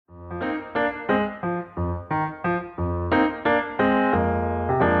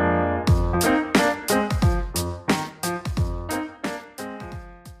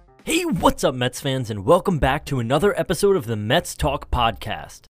What's up, Mets fans, and welcome back to another episode of the Mets Talk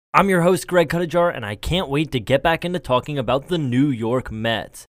Podcast. I'm your host, Greg Cuttajar, and I can't wait to get back into talking about the New York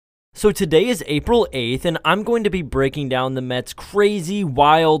Mets. So today is April 8th, and I'm going to be breaking down the Mets' crazy,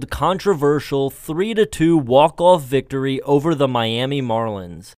 wild, controversial 3-2 walk-off victory over the Miami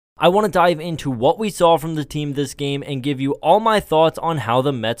Marlins. I want to dive into what we saw from the team this game and give you all my thoughts on how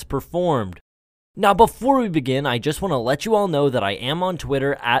the Mets performed. Now, before we begin, I just want to let you all know that I am on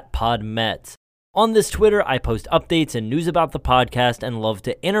Twitter at PodMets. On this Twitter, I post updates and news about the podcast and love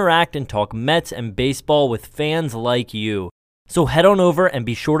to interact and talk Mets and baseball with fans like you. So head on over and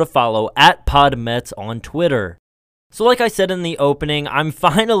be sure to follow at PodMets on Twitter. So like I said in the opening, I'm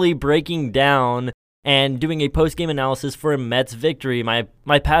finally breaking down and doing a post-game analysis for a Mets victory.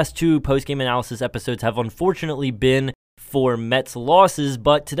 My past two post-game analysis episodes have unfortunately been for Mets losses,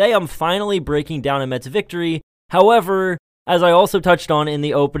 but today I'm finally breaking down a Mets victory. However, as I also touched on in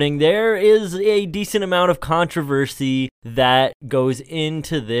the opening, there is a decent amount of controversy that goes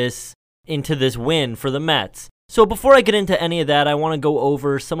into this win for the Mets. So before I get into any of that, I want to go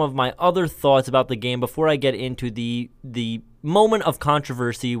over some of my other thoughts about the game before I get into the moment of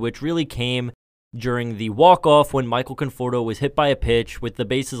controversy, which really came during the walk-off when Michael Conforto was hit by a pitch with the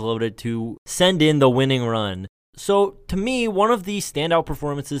bases loaded to send in the winning run. So, to me, one of the standout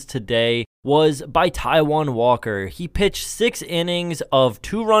performances today was by Taijuan Walker. He pitched 6 innings of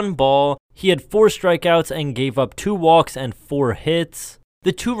 2-run ball. He had 4 strikeouts and gave up 2 walks and 4 hits.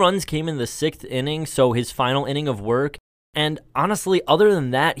 The 2 runs came in the 6th inning, so his final inning of work. And honestly, other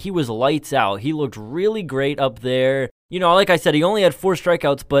than that, he was lights out. He looked really great up there. You know, like I said, he only had 4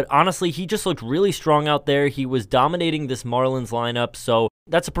 strikeouts, but honestly, he just looked really strong out there. He was dominating this Marlins lineup, so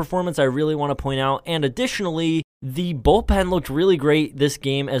that's a performance I really want to point out. And additionally, the bullpen looked really great this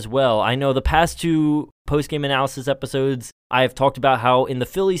game as well. I know the past 2 post-game analysis episodes, I've talked about how in the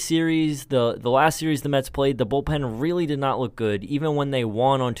Philly series, the last series the Mets played, the bullpen really did not look good. Even when they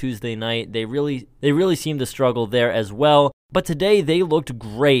won on Tuesday night, they really seemed to struggle there as well. But today, they looked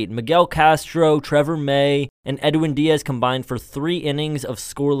great. Miguel Castro, Trevor May, and Edwin Diaz combined for 3 innings of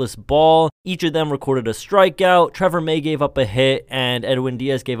scoreless ball. Each of them recorded a strikeout. Trevor May gave up a hit, and Edwin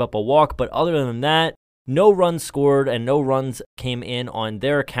Diaz gave up a walk. But other than that, no runs scored and no runs came in on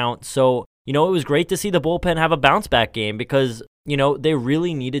their account. So, you know, it was great to see the bullpen have a bounce-back game because, you know, they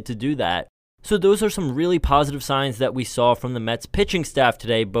really needed to do that. So those are some really positive signs that we saw from the Mets pitching staff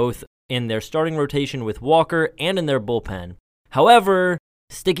today, both in their starting rotation with Walker and in their bullpen. However,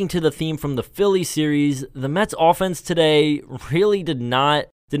 sticking to the theme from the Philly series, the Mets offense today really did not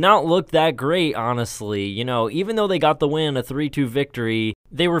look that great, honestly. You know, even though they got the win, a 3-2 victory,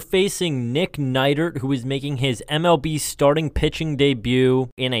 they were facing Nick Neidert, who was making his MLB starting pitching debut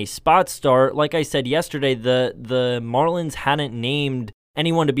in a spot start. Like I said yesterday, the Marlins hadn't named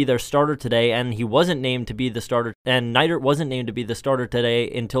anyone to be their starter today, and he wasn't named to be the starter, and Neidert wasn't named to be the starter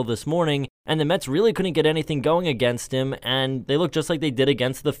today until this morning, and the Mets really couldn't get anything going against him, and they looked just like they did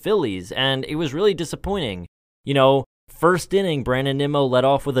against the Phillies, and it was really disappointing. You know, first inning, Brandon Nimmo led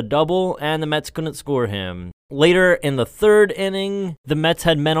off with a double, and the Mets couldn't score him. Later in the 3rd inning, the Mets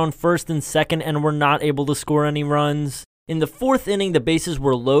had men on first and second and were not able to score any runs. In the 4th inning, the bases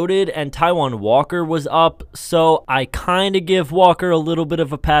were loaded and Taijuan Walker was up, so I kind of give Walker a little bit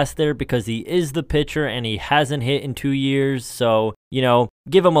of a pass there because he is the pitcher and he hasn't hit in 2 years, so, you know,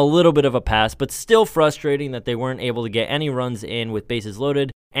 give him a little bit of a pass, but still frustrating that they weren't able to get any runs in with bases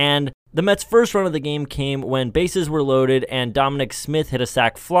loaded. And the Mets' first run of the game came when bases were loaded and Dominic Smith hit a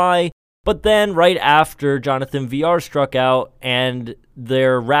sac fly, but then right after, Jonathan Villar struck out and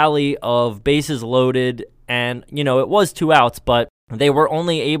their rally of bases loaded. And, you know, it was 2 outs, but they were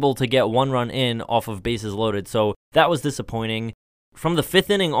only able to get 1 run in off of bases loaded. So that was disappointing. From the 5th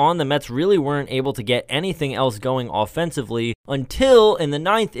inning on, the Mets really weren't able to get anything else going offensively until in the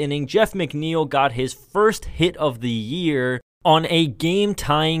 9th inning, Jeff McNeil got his first hit of the year on a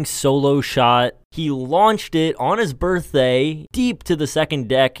game-tying solo shot. He launched it on his birthday deep to the second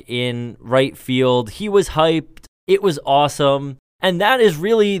deck in right field. He was hyped. It was awesome. And that is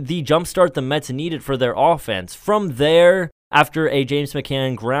really the jumpstart the Mets needed for their offense. From there, after a James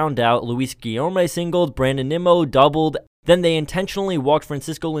McCann ground out, Luis Guillorme singled, Brandon Nimmo doubled. Then they intentionally walked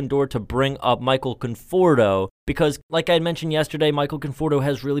Francisco Lindor to bring up Michael Conforto because, like I mentioned yesterday, Michael Conforto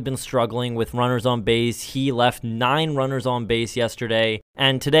has really been struggling with runners on base. He left 9 runners on base yesterday,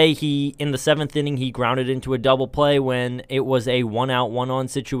 and today in the 7th inning, he grounded into a double play when it was a 1-out, 1-on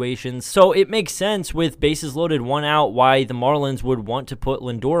situation. So it makes sense with bases loaded, 1 out, why the Marlins would want to put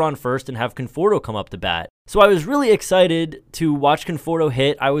Lindor on first and have Conforto come up to bat. So I was really excited to watch Conforto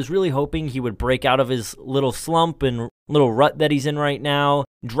hit. I was really hoping he would break out of his little slump and little rut that he's in right now,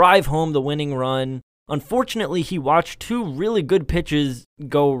 drive home the winning run. Unfortunately, he watched two really good pitches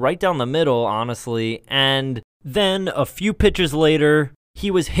go right down the middle, honestly, and then a few pitches later,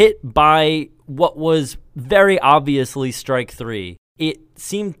 he was hit by what was very obviously strike three. It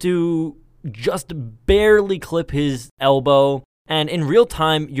seemed to just barely clip his elbow, and in real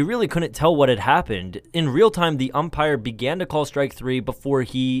time, you really couldn't tell what had happened. In real time, the umpire began to call strike three before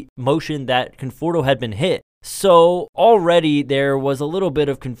he motioned that Conforto had been hit. So already there was a little bit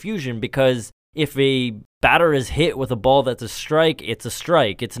of confusion, because if a batter is hit with a ball that's a strike, it's a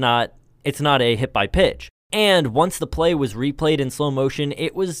strike. It's not a hit by pitch. And once the play was replayed in slow motion,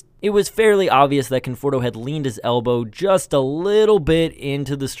 it was fairly obvious that Conforto had leaned his elbow just a little bit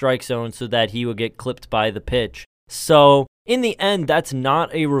into the strike zone so that he would get clipped by the pitch. So in the end, that's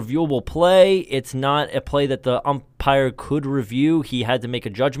not a reviewable play. It's not a play that the umpire could review. He had to make a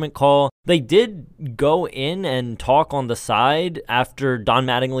judgment call. They did go in and talk on the side after Don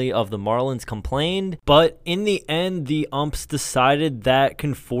Mattingly of the Marlins complained, but in the end, the umps decided that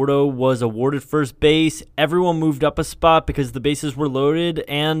Conforto was awarded first base. Everyone moved up a spot because the bases were loaded,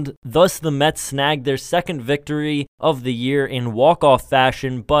 and thus the Mets snagged their second victory of the year in walk-off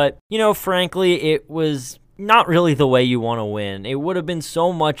fashion. But, frankly, it was not really the way you want to win. It would have been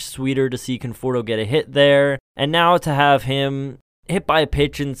so much sweeter to see Conforto get a hit there, and now to have him hit by a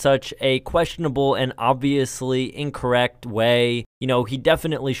pitch in such a questionable and obviously incorrect way, he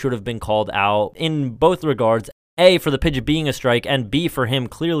definitely should have been called out in both regards. A, for the pitch being a strike, and B, for him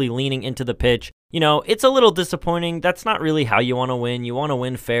clearly leaning into the pitch. It's a little disappointing. That's not really how you want to win. You want to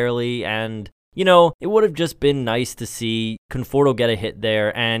win fairly, and it would have just been nice to see Conforto get a hit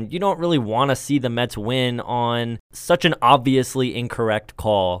there, and you don't really want to see the Mets win on such an obviously incorrect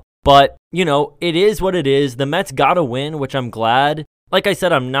call. But, it is what it is. The Mets got a win, which I'm glad. Like I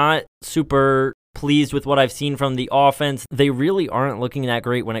said, I'm not super pleased with what I've seen from the offense. They really aren't looking that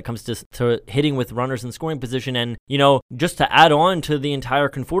great when it comes to hitting with runners in scoring position. And, just to add on to the entire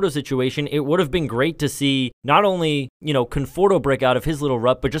Conforto situation, it would have been great to see not only, Conforto break out of his little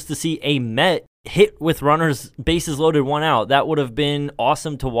rut, but just to see a Met hit with runners, bases loaded, one out. That would have been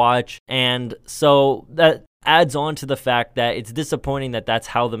awesome to watch. And so that adds on to the fact that it's disappointing that that's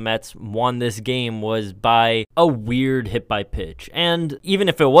how the Mets won this game, was by a weird hit by pitch. And even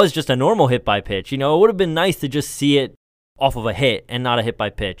if it was just a normal hit by pitch, it would have been nice to just see it off of a hit and not a hit by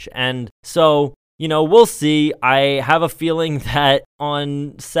pitch. And so, we'll see. I have a feeling that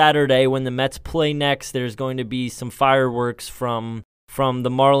on Saturday when the Mets play next, there's going to be some fireworks from the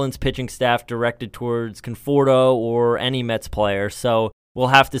Marlins pitching staff directed towards Conforto or any Mets player. So we'll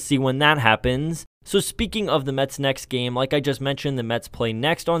have to see when that happens. So speaking of the Mets' next game, like I just mentioned, the Mets play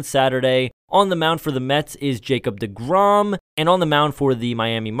next on Saturday. On the mound for the Mets is Jacob deGrom, and on the mound for the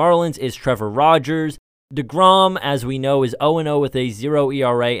Miami Marlins is Trevor Rogers. deGrom, as we know, is 0-0 with a 0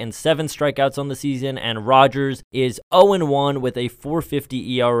 ERA and 7 strikeouts on the season, and Rogers is 0-1 with a 4.50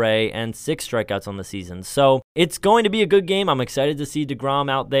 ERA and 6 strikeouts on the season. So it's going to be a good game. I'm excited to see deGrom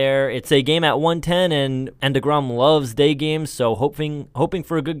out there. It's a game at 110, and deGrom loves day games, so hoping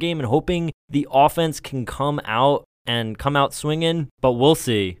for a good game and hoping the offense can come out swinging, but we'll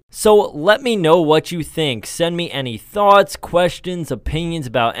see. So let me know what you think. Send me any thoughts, questions, opinions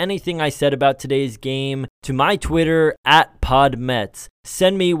about anything I said about today's game to my Twitter @PodMets.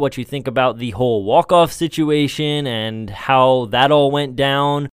 Send me what you think about the whole walk-off situation and how that all went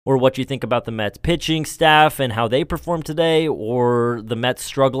down, or what you think about the Mets pitching staff and how they performed today, or the Mets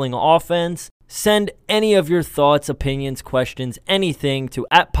struggling offense. Send any of your thoughts, opinions, questions, anything to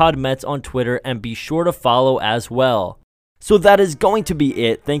 @PodMets on Twitter, and be sure to follow as well. So that is going to be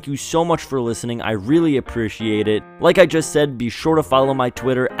it. Thank you so much for listening. I really appreciate it. Like I just said, be sure to follow my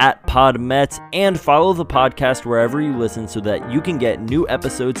Twitter @PodMets and follow the podcast wherever you listen so that you can get new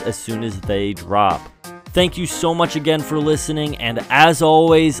episodes as soon as they drop. Thank you so much again for listening, and as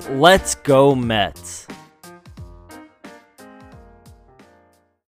always, let's go Mets.